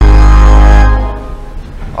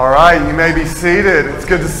All right, you may be seated. It's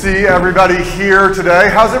good to see everybody here today.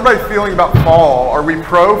 How's everybody feeling about fall? Are we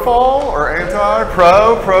pro-fall or anti?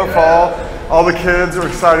 Pro-fall. All the kids are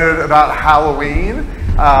excited about Halloween.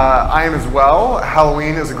 I am as well.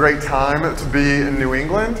 Halloween is a great time to be in New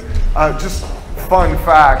England. Just fun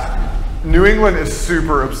fact, New England is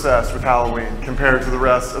super obsessed with Halloween compared to the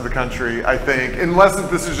rest of the country, I think. Unless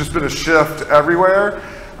this has just been a shift everywhere.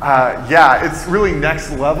 Yeah, it's really next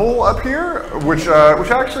level up here, which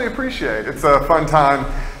I actually appreciate. It's a fun time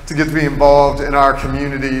to get to be involved in our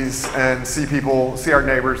communities and see our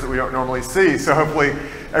neighbors that we don't normally see. So hopefully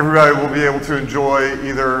everybody will be able to enjoy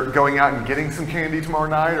either going out and getting some candy tomorrow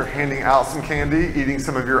night or handing out some candy, eating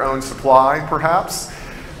some of your own supply perhaps.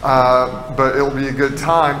 But it'll be a good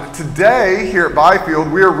time. Today here at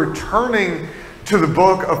Byfield, we are returning to the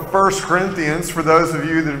book of 1 Corinthians. For those of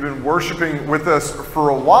you that have been worshiping with us for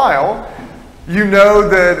a while, you know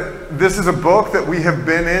that this is a book that we have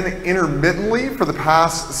been in intermittently for the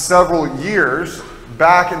past several years.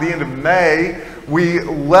 Back at the end of May, we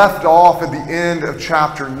left off at the end of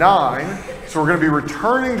chapter 9. So we're going to be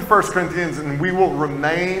returning to 1 Corinthians, and we will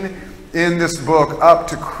remain in this book up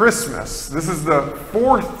to Christmas. This is the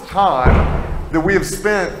fourth time that we have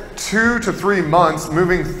spent 2 to 3 months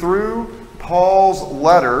moving through Paul's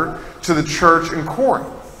letter to the church in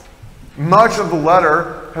Corinth. Much of the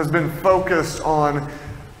letter has been focused on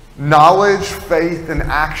knowledge, faith, and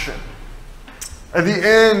action. At the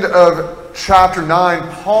end of chapter 9,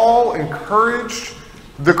 Paul encouraged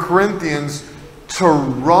the Corinthians to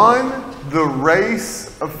run the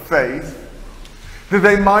race of faith that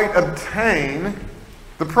they might obtain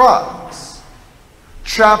the prize.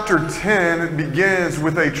 Chapter 10 begins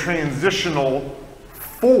with a transitional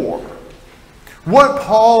 4. What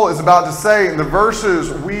Paul is about to say in the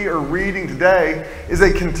verses we are reading today is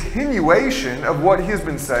a continuation of what he has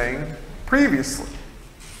been saying previously.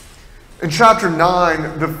 In chapter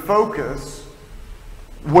 9, the focus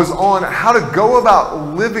was on how to go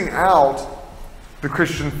about living out the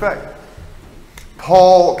Christian faith.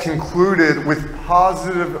 Paul concluded with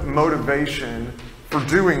positive motivation for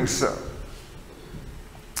doing so.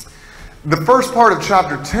 The first part of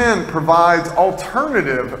chapter 10 provides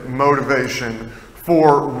alternative motivation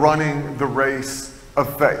for running the race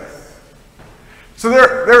of faith. So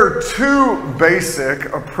there are two basic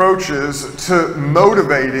approaches to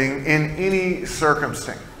motivating in any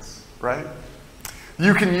circumstance, right?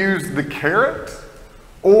 You can use the carrot,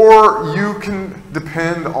 or you can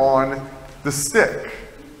depend on the stick.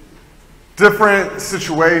 Different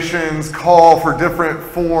situations call for different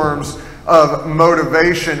forms of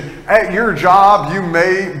motivation. At your job, you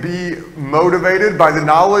may be motivated by the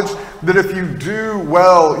knowledge that if you do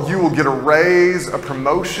well, you will get a raise, a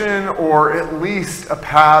promotion, or at least a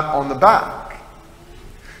pat on the back.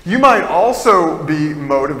 You might also be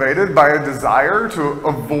motivated by a desire to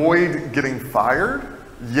avoid getting fired,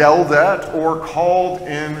 yelled at, or called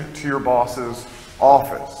into your boss's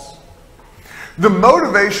office. The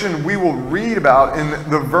motivation we will read about in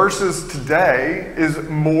the verses today is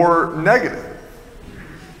more negative.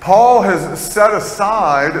 Paul has set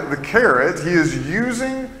aside the carrot. He is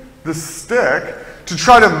using the stick to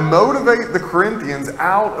try to motivate the Corinthians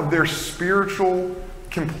out of their spiritual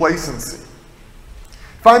complacency.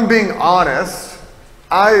 If I'm being honest,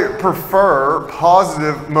 I prefer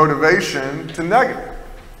positive motivation to negative.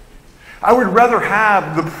 I would rather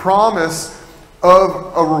have the promise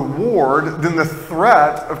of a reward than the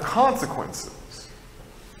threat of consequences.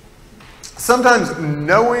 Sometimes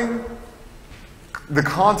knowing the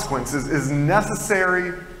consequences is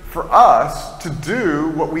necessary for us to do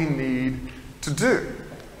what we need to do.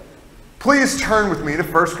 Please turn with me to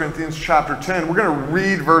 1 Corinthians chapter 10. We're going to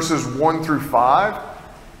read verses 1 through 5.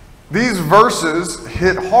 These verses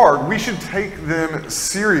hit hard. We should take them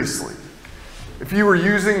seriously. If you were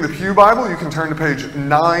using the Pew Bible, you can turn to page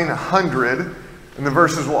 900. And the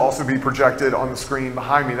verses will also be projected on the screen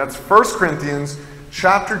behind me. That's 1 Corinthians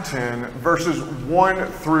chapter 10, verses 1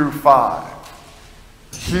 through 5.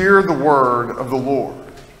 Hear the word of the Lord.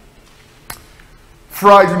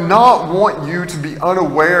 For I do not want you to be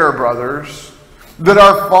unaware, brothers, that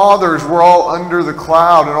our fathers were all under the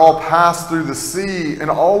cloud and all passed through the sea,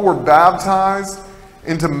 and all were baptized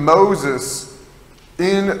into Moses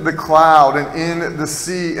in the cloud and in the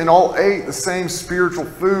sea, and all ate the same spiritual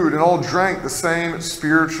food, and all drank the same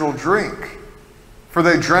spiritual drink. For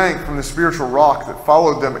they drank from the spiritual rock that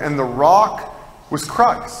followed them, and the rock was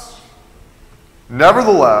Christ.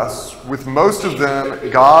 Nevertheless, with most of them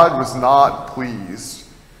God was not pleased,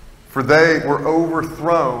 for they were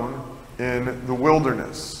overthrown in the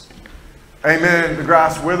wilderness. Amen. The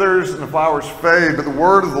grass withers and the flowers fade, but the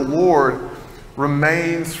word of the Lord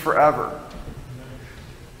remains forever.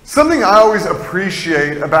 Something I always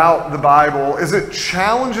appreciate about the Bible is it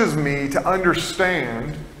challenges me to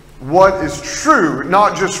understand what is true,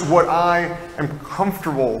 not just what I am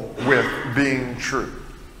comfortable with being true.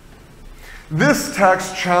 This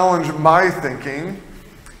text challenged my thinking.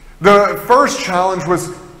 The first challenge was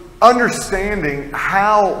understanding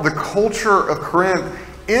how the culture of Corinth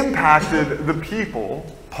impacted the people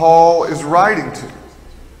Paul is writing to.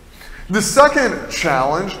 The second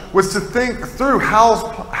challenge was to think through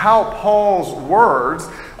how Paul's words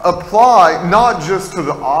apply not just to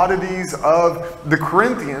the oddities of the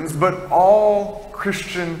Corinthians, but all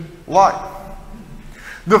Christian life.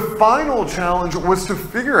 The final challenge was to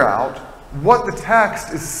figure out what the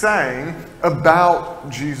text is saying about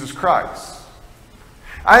Jesus Christ.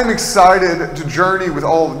 I am excited to journey with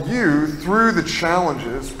all of you through the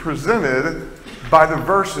challenges presented by the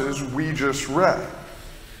verses we just read.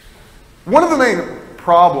 One of the main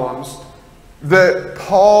problems that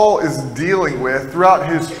Paul is dealing with throughout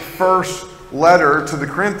his first letter to the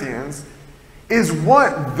Corinthians is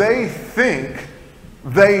what they think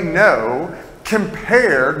they know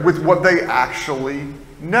compared with what they actually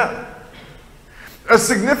know. A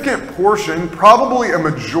significant portion, probably a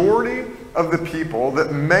majority of the people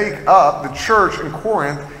that make up the church in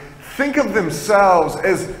Corinth think of themselves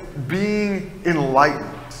as being enlightened.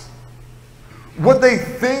 What they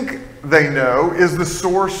think they know is the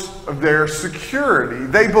source of their security.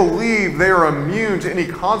 They believe they are immune to any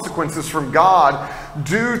consequences from God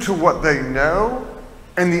due to what they know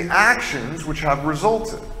and the actions which have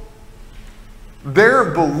resulted. Their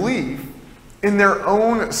belief in their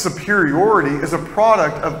own superiority is a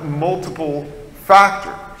product of multiple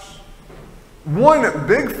factors. One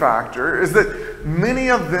big factor is that many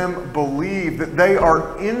of them believe that they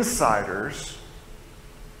are insiders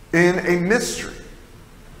in a mystery.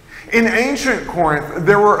 In ancient Corinth,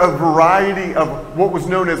 there were a variety of what was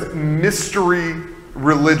known as mystery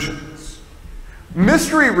religions.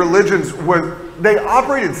 Mystery religions they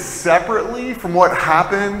operated separately from what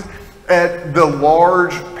happened at the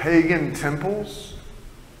large pagan temples.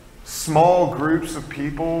 Small groups of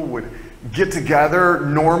people would get together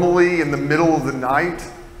normally in the middle of the night.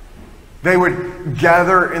 They would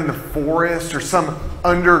gather in the forest or some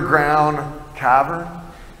underground cavern.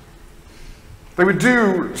 They would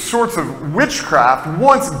do sorts of witchcraft.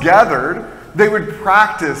 Once gathered, they would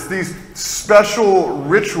practice these special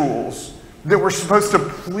rituals that were supposed to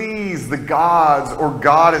please the gods or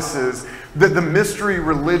goddesses that the mystery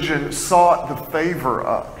religion sought the favor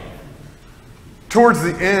of. Towards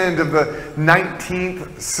the end of the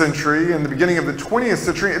 19th century and the beginning of the 20th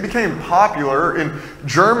century, it became popular in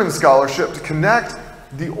German scholarship to connect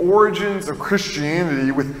the origins of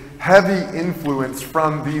Christianity with heavy influence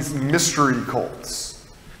from these mystery cults,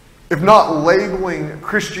 if not labeling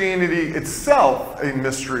Christianity itself a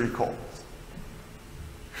mystery cult.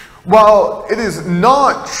 While it is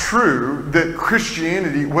not true that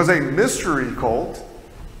Christianity was a mystery cult,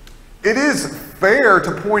 it is fair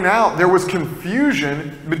to point out there was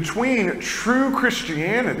confusion between true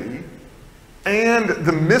Christianity and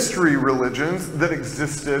the mystery religions that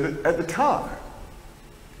existed at the time.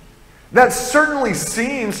 That certainly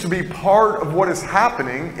seems to be part of what is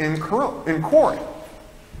happening in Corinth.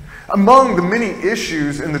 Among the many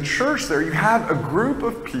issues in the church there, you have a group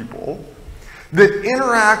of people that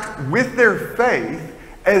interact with their faith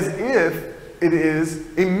as if it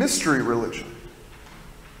is a mystery religion.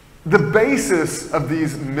 The basis of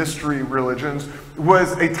these mystery religions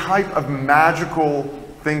was a type of magical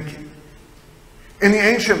thinking. In the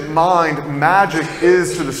ancient mind, magic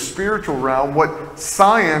is to the spiritual realm what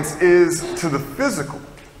science is to the physical.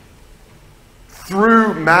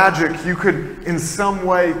 Through magic, you could in some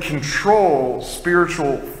way control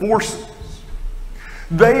spiritual forces.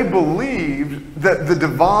 They believed that the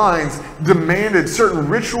divines demanded certain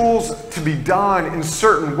rituals to be done in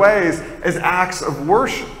certain ways as acts of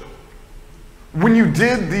worship. When you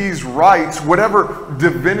did these rites, whatever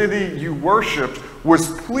divinity you worshipped was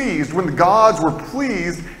pleased. When the gods were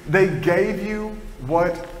pleased, they gave you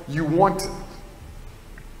what you wanted.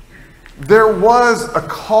 There was a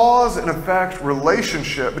cause and effect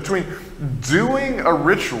relationship between doing a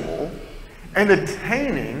ritual and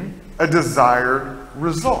attaining a desired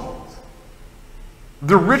result.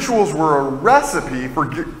 The rituals were a recipe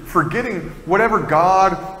for getting whatever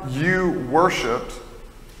God you worshipped,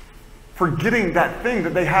 for getting that thing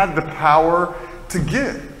that they had the power to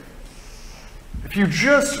give. If you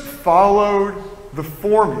just followed the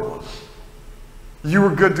formula, you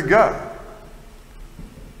were good to go.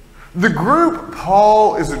 The group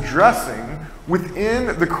Paul is addressing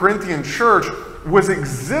within the Corinthian church was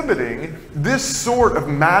exhibiting this sort of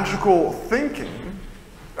magical thinking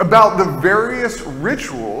about the various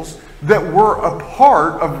rituals that were a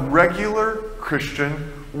part of regular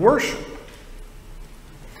Christian worship.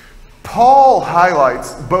 Paul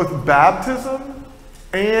highlights both baptism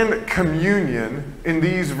and communion in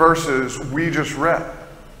these verses we just read.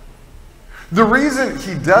 The reason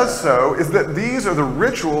he does so is that these are the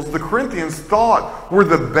rituals the Corinthians thought were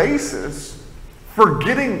the basis for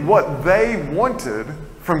getting what they wanted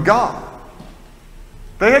from God.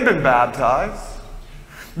 They had been baptized.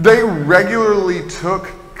 They regularly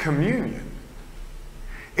took communion.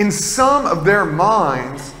 In some of their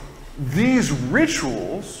minds, these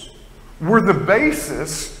rituals were the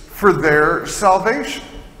basis for their salvation.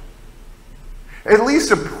 At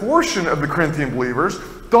least a portion of the Corinthian believers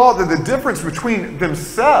thought that the difference between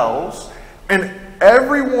themselves and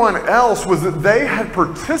everyone else was that they had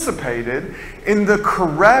participated in the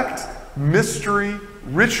correct mystery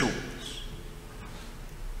rituals.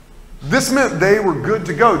 This meant they were good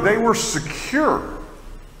to go. They were secure.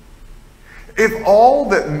 If all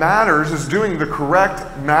that matters is doing the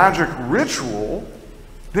correct magic ritual,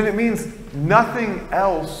 then it means nothing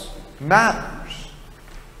else matters.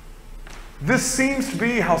 This seems to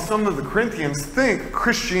be how some of the Corinthians think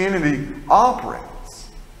Christianity operates.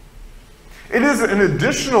 It is an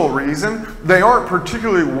additional reason they aren't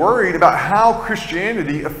particularly worried about how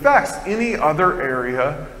Christianity affects any other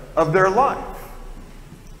area of their life.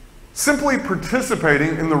 Simply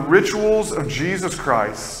participating in the rituals of Jesus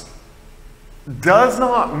Christ does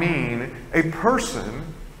not mean a person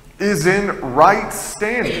is in right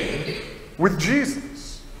standing with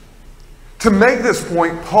Jesus. To make this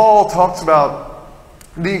point, Paul talks about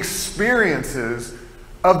the experiences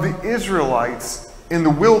of the Israelites in the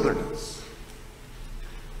wilderness.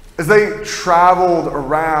 As they traveled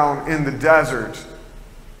around in the desert,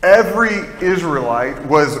 every Israelite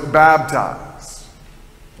was baptized.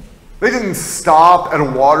 They didn't stop at a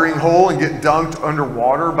watering hole and get dunked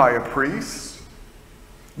underwater by a priest.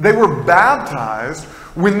 They were baptized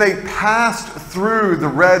when they passed through the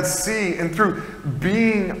Red Sea and through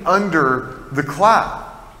being under the cloud.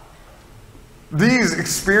 These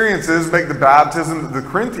experiences make the baptism that the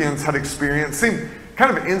Corinthians had experienced seem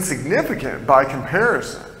kind of insignificant by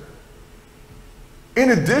comparison.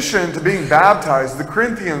 In addition to being baptized, the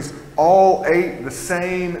Corinthians all ate the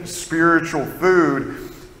same spiritual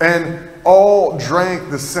food and all drank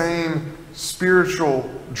the same spiritual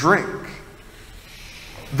drink.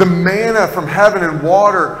 The manna from heaven and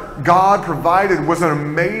water God provided was an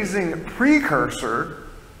amazing precursor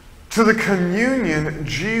to the communion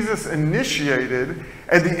Jesus initiated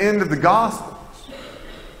at the end of the Gospels.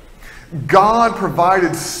 God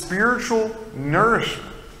provided spiritual nourishment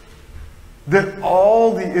that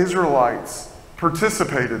all the Israelites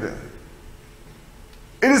participated in.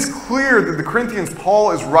 It is clear that the Corinthians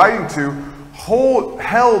Paul is writing to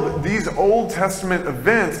held these Old Testament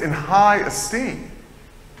events in high esteem.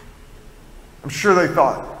 I'm sure they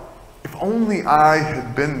thought, if only I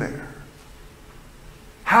had been there.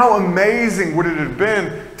 How amazing would it have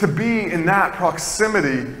been to be in that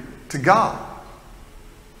proximity to God?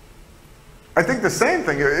 I think the same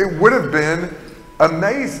thing. It would have been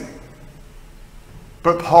amazing.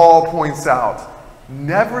 But Paul points out,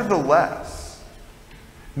 nevertheless,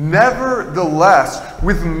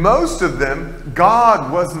 with most of them,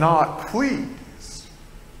 God was not pleased,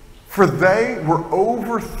 for they were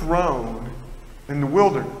overthrown in the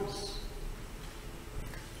wilderness.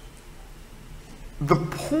 The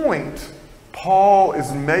point Paul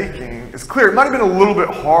is making is clear. It might have been a little bit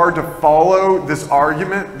hard to follow this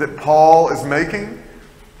argument that Paul is making,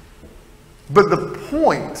 but the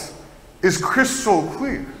point is crystal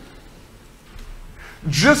clear.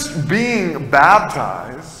 Just being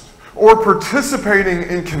baptized or participating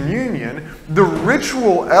in communion, the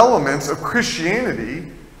ritual elements of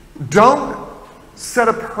Christianity don't set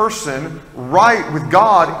a person right with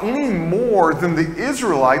God any more than the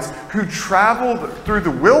Israelites who traveled through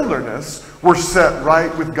the wilderness were set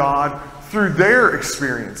right with God through their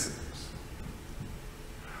experiences.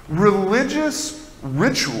 Religious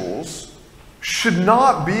rituals should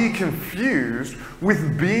not be confused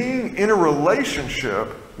with being in a relationship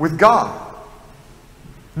with God.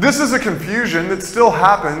 This is a confusion that still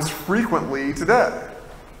happens frequently today.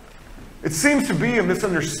 It seems to be a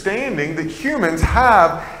misunderstanding that humans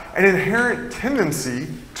have an inherent tendency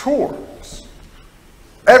towards.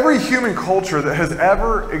 Every human culture that has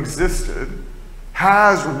ever existed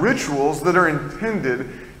has rituals that are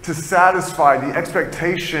intended to satisfy the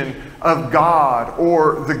expectation of God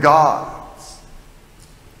or the gods.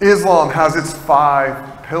 Islam has its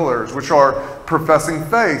 5 pillars, which are professing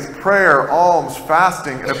faith, prayer, alms,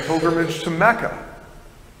 fasting, and a pilgrimage to Mecca.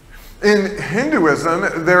 In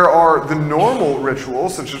Hinduism, there are the normal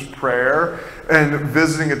rituals such as prayer and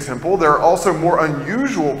visiting a temple. There are also more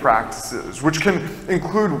unusual practices, which can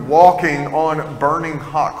include walking on burning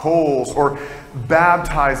hot coals or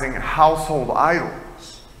baptizing household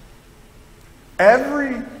idols.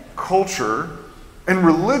 Every culture and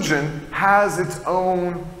religion has its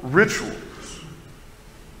own rituals.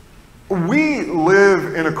 We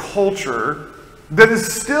live in a culture that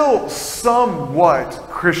is still somewhat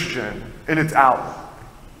Christian in its outlook.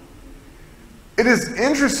 It is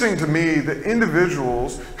interesting to me that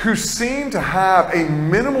individuals who seem to have a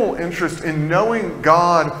minimal interest in knowing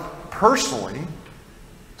God personally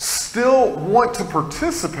still want to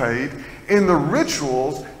participate in the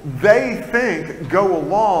rituals they think go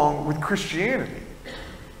along with Christianity.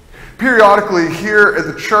 Periodically here at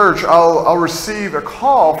the church, I'll receive a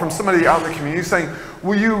call from somebody out in the community saying,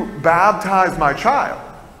 "Will you baptize my child?"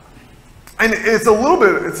 And it's a little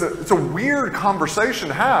bit, it's a weird conversation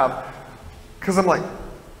to have, because I'm like,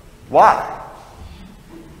 why?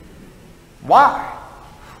 Why?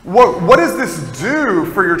 What does this do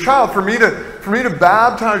for your child? For me to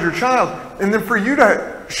baptize your child, and then for you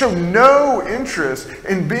to show no interest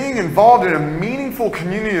in being involved in a meaningful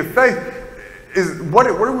community of faith, what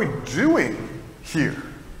are we doing here?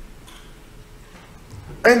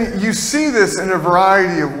 And you see this in a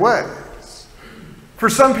variety of ways. For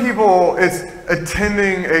some people, it's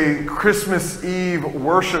attending a Christmas Eve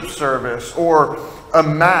worship service or a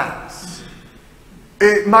mass.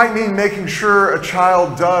 It might mean making sure a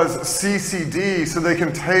child does CCD so they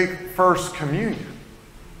can take First Communion.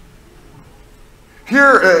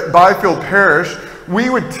 Here at Byfield Parish, we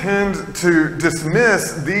would tend to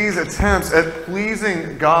dismiss these attempts at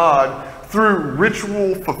pleasing God through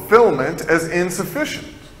ritual fulfillment as insufficient.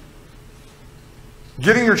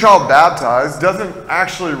 Getting your child baptized doesn't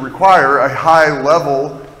actually require a high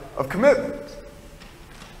level of commitment.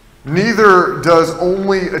 Neither does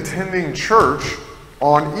only attending church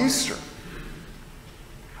on Easter.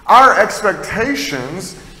 Our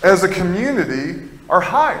expectations as a community are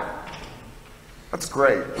higher. That's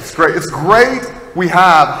great. It's great. It's great we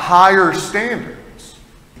have higher standards.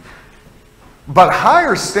 But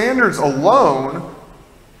higher standards alone,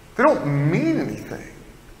 they don't mean anything.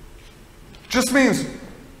 It just means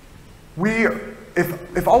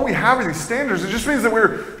if all we have are these standards, it just means that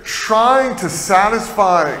we're trying to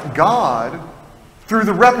satisfy God through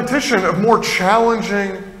the repetition of more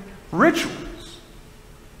challenging rituals.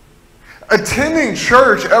 Attending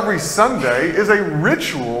church every Sunday is a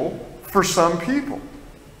ritual for some people.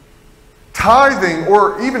 Tithing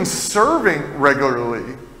or even serving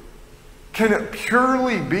regularly can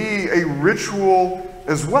purely be a ritual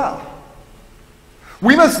as well.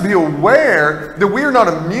 We must be aware that we are not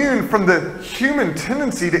immune from the human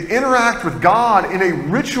tendency to interact with God in a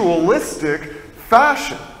ritualistic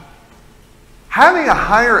fashion. Having a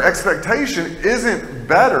higher expectation isn't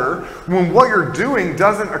better when what you're doing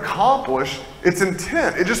doesn't accomplish its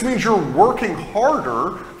intent. It just means you're working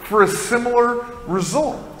harder for a similar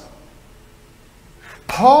result.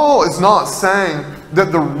 Paul is not saying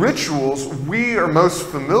that the rituals we are most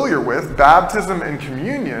familiar with, baptism and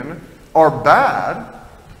communion, are bad,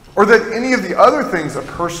 or that any of the other things a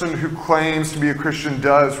person who claims to be a Christian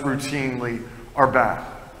does routinely are bad.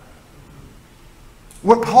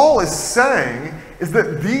 What Paul is saying is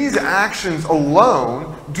that these actions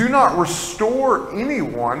alone do not restore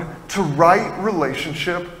anyone to right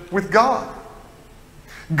relationship with God.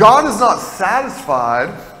 God is not satisfied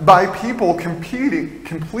by people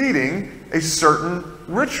completing a certain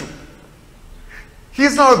ritual. He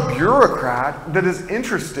is not a bureaucrat that is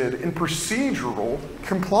interested in procedural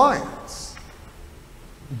compliance.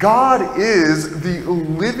 God is the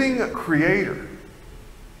living creator,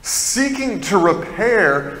 seeking to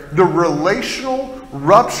repair the relational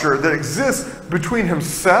rupture that exists between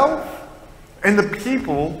himself and the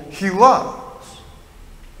people he loves.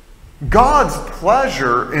 God's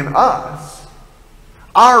pleasure in us,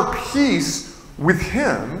 our peace with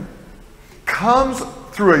him, comes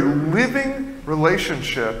through a living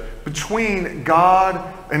relationship between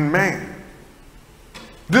God and man.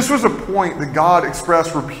 This was a point that God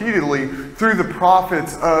expressed repeatedly through the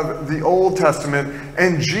prophets of the Old Testament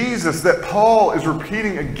and Jesus that Paul is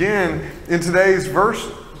repeating again in today's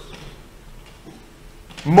verses.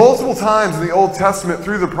 Multiple times in the Old Testament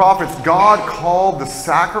through the prophets, God called the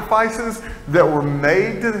sacrifices that were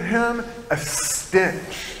made to him a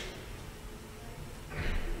stench.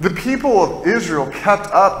 The people of Israel kept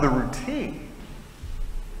up the routine,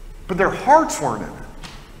 but their hearts weren't in it.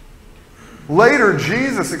 Later,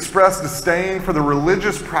 Jesus expressed disdain for the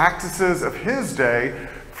religious practices of his day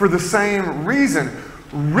for the same reason.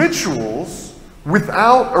 Rituals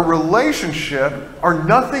without a relationship are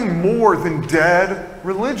nothing more than dead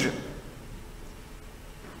religion.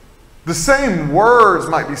 The same words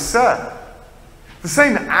might be said, the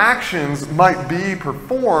same actions might be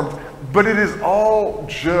performed, but it is all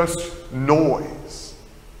just noise.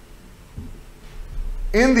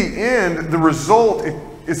 In the end, the result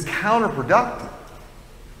is counterproductive.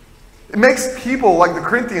 It makes people like the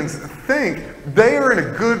Corinthians think they are in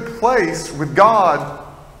a good place with God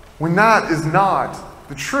when that is not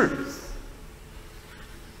the truth.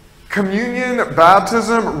 Communion,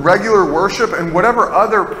 baptism, regular worship, and whatever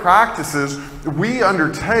other practices we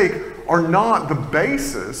undertake are not the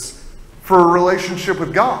basis for a relationship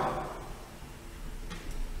with God.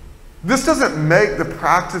 This doesn't make the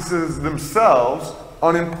practices themselves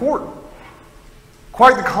unimportant.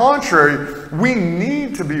 Quite the contrary, we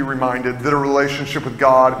need to be reminded that a relationship with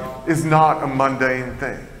God is not a mundane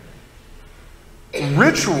thing.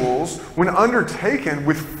 Rituals, when undertaken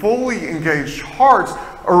with fully engaged hearts,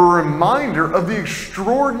 are a reminder of the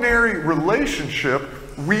extraordinary relationship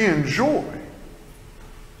we enjoy.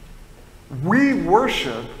 We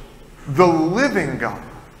worship the living God.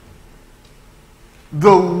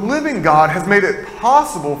 The living God has made it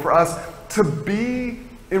possible for us to be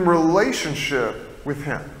in relationship with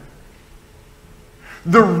Him.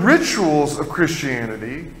 The rituals of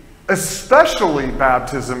Christianity, especially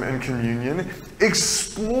baptism and communion,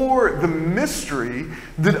 explore the mystery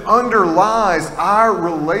that underlies our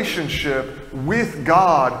relationship with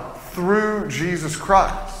God through Jesus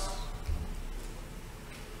Christ.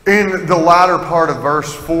 In the latter part of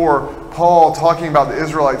verse 4, Paul, talking about the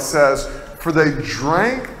Israelites, says, "For they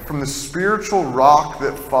drank from the spiritual rock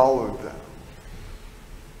that followed them."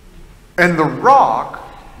 And the rock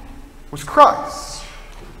was Christ.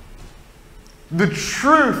 The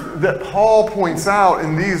truth that Paul points out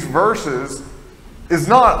in these verses is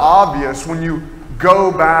not obvious when you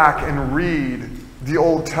go back and read the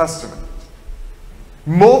Old Testament.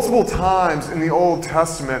 Multiple times in the Old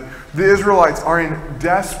Testament, the Israelites are in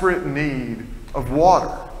desperate need of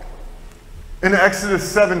water. In Exodus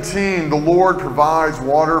 17, the Lord provides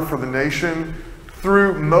water for the nation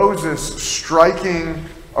through Moses striking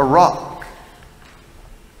a rock.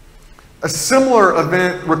 A similar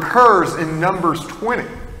event recurs in Numbers 20.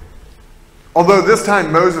 Although this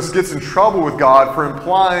time Moses gets in trouble with God for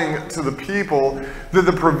implying to the people that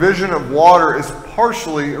the provision of water is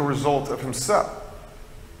partially a result of himself.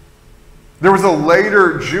 There was a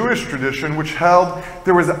later Jewish tradition which held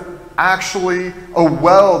there was actually a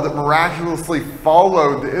well that miraculously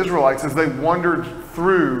followed the Israelites as they wandered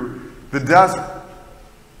through the desert.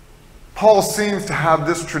 Paul seems to have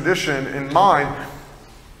this tradition in mind,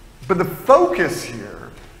 but the focus here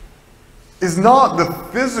is not the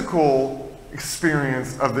physical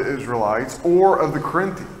experience of the Israelites or of the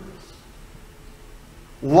Corinthians.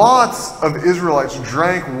 Lots of Israelites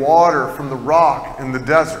drank water from the rock in the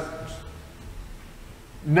desert.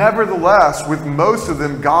 Nevertheless, with most of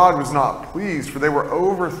them, God was not pleased, for they were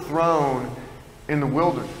overthrown in the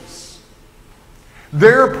wilderness.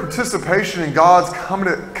 Their participation in God's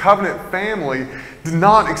covenant family did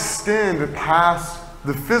not extend past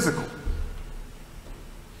the physical.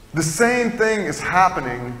 The same thing is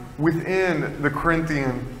happening within the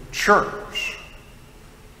Corinthian church.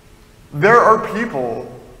 There are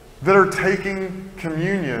people that are taking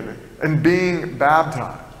communion and being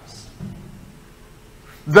baptized.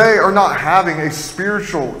 They are not having a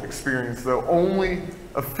spiritual experience, though, only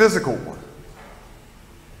a physical one.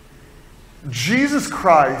 Jesus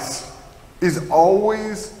Christ is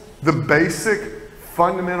always the basic,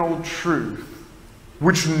 fundamental truth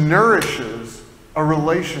which nourishes a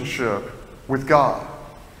relationship with God.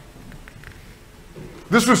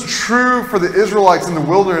 This was true for the Israelites in the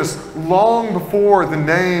wilderness long before the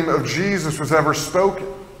name of Jesus was ever spoken.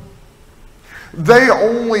 They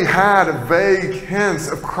only had vague hints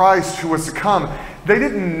of Christ who was to come. They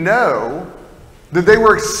didn't know that they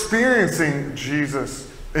were experiencing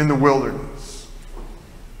Jesus in the wilderness.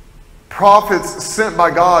 Prophets sent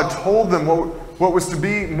by God told them what was to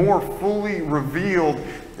be more fully revealed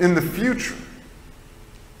in the future.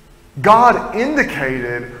 God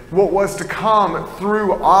indicated what was to come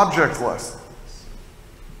through object lessons.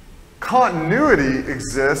 Continuity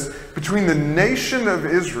exists between the nation of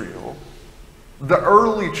Israel, the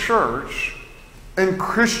early church, and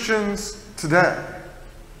Christians today.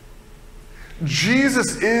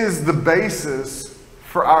 Jesus is the basis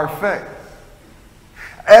for our faith.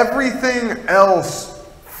 Everything else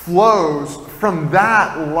flows from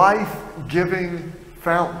that life-giving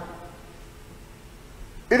fountain.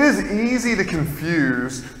 it is easy to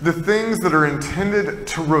confuse the things that are intended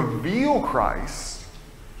to reveal Christ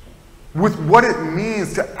with what it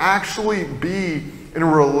means to actually be in a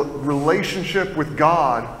relationship with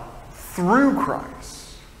God through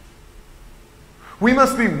Christ. We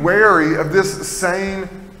must be wary of this same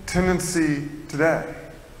tendency today.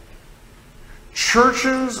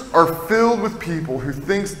 Churches are filled with people who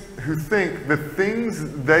think the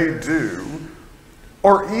things they do,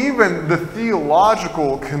 or even the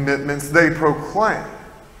theological commitments they proclaim,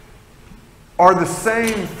 are the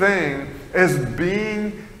same thing as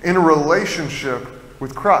being in a relationship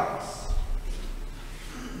with Christ.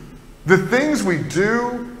 The things we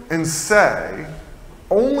do and say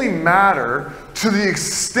only matter to the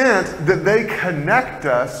extent that they connect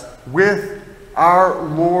us with our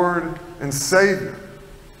Lord and Savior.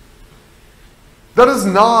 That is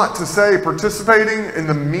not to say participating in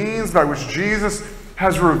the means by which Jesus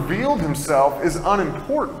has revealed himself is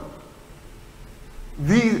unimportant.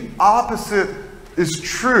 The opposite is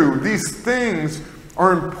true. These things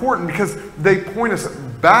are important because they point us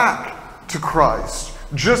back to Christ,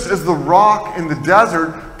 just as the rock in the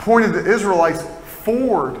desert pointed the Israelites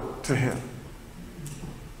forward to him.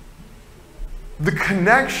 The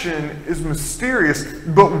connection is mysterious,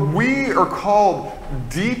 but we are called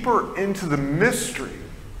deeper into the mystery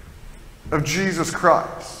of Jesus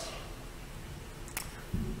Christ.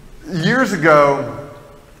 Years ago,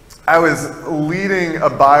 I was leading a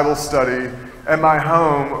Bible study at my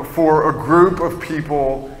home for a group of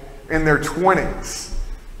people in their 20s.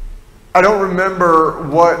 I don't remember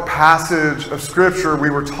what passage of Scripture we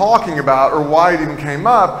were talking about or why it even came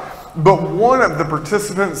up, but one of the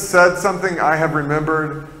participants said something I have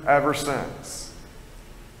remembered ever since.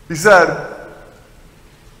 He said,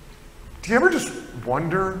 "Do you ever just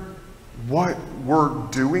wonder what we're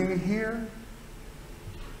doing here?"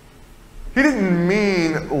 He didn't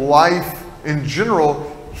mean life in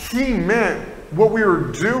general. He meant what we were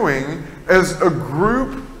doing as a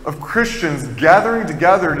group of Christians gathering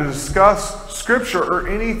together to discuss Scripture or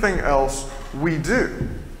anything else we do.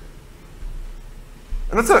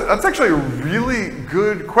 And that's actually a really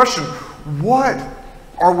good question. What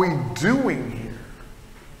are we doing here?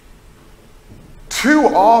 Too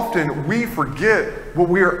often we forget what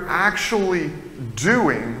we are actually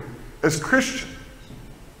doing as Christians.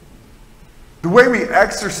 The way we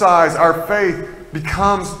exercise our faith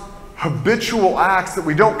becomes habitual acts that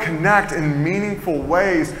we don't connect in meaningful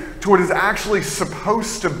ways to what is actually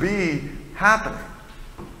supposed to be happening.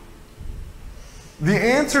 The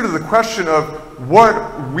answer to the question of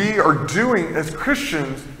what we are doing as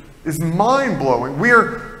Christians is mind-blowing. We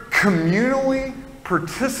are communally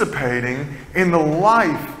participating in the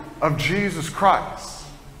life of Jesus Christ.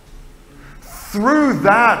 Through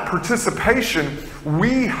that participation,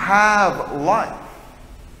 we have life.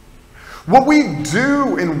 What we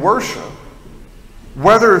do in worship,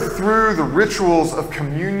 whether through the rituals of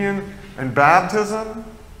communion and baptism,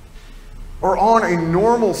 or on a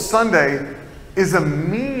normal Sunday, is a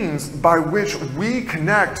means by which we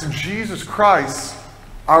connect to Jesus Christ,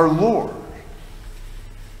 our Lord.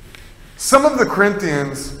 Some of the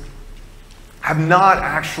Corinthians have not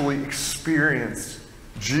actually experienced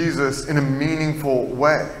Jesus in a meaningful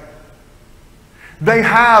way. They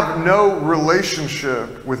have no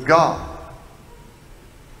relationship with God.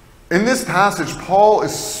 In this passage, Paul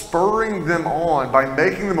is spurring them on by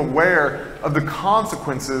making them aware of the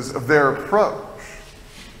consequences of their approach.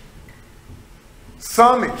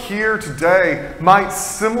 Some here today might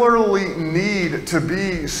similarly need to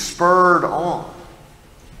be spurred on.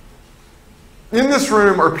 In this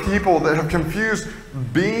room are people that have confused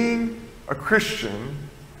being a Christian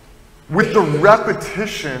with the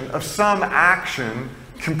repetition of some action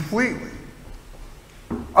completely.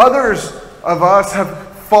 Others of us have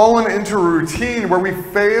fallen into a routine where we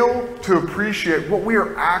fail to appreciate what we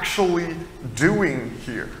are actually doing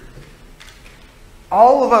here.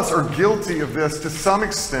 All of us are guilty of this to some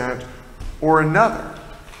extent or another.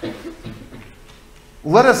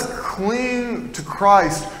 Let us cling to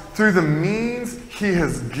Christ through the means he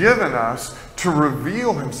has given us to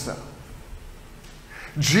reveal himself.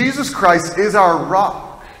 Jesus Christ is our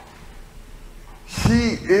rock.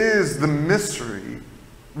 He is the mystery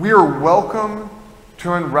we are welcome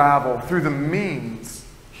to unravel through the means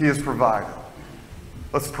he has provided.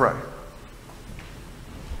 Let's pray.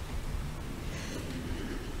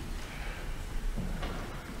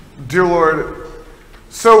 Dear Lord,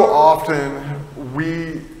 so often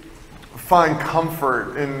we find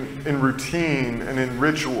comfort in routine and in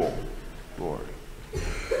ritual, Lord.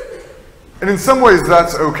 And in some ways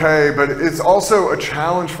that's okay, but it's also a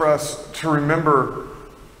challenge for us to remember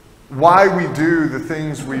why we do the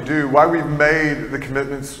things we do, why we've made the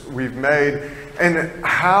commitments we've made, and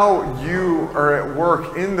how you are at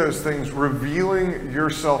work in those things, revealing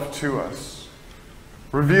yourself to us,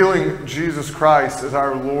 revealing Jesus Christ as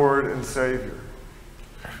our Lord and Savior.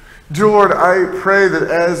 Dear Lord, I pray that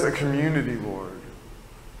as a community, Lord,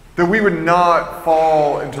 that we would not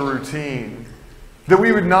fall into routine, that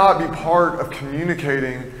we would not be part of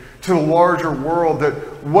communicating to the larger world that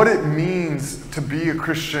what it means to be a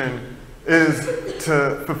Christian is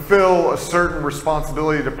to fulfill a certain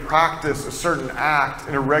responsibility, to practice a certain act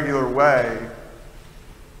in a regular way.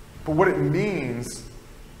 But what it means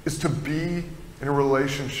is to be in a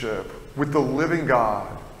relationship with the living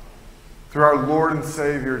God through our Lord and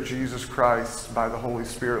Savior, Jesus Christ, by the Holy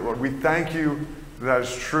Spirit, Lord. We thank you that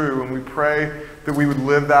is true, and we pray that we would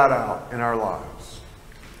live that out in our lives.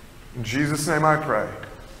 In Jesus' name I pray.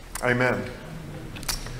 Amen.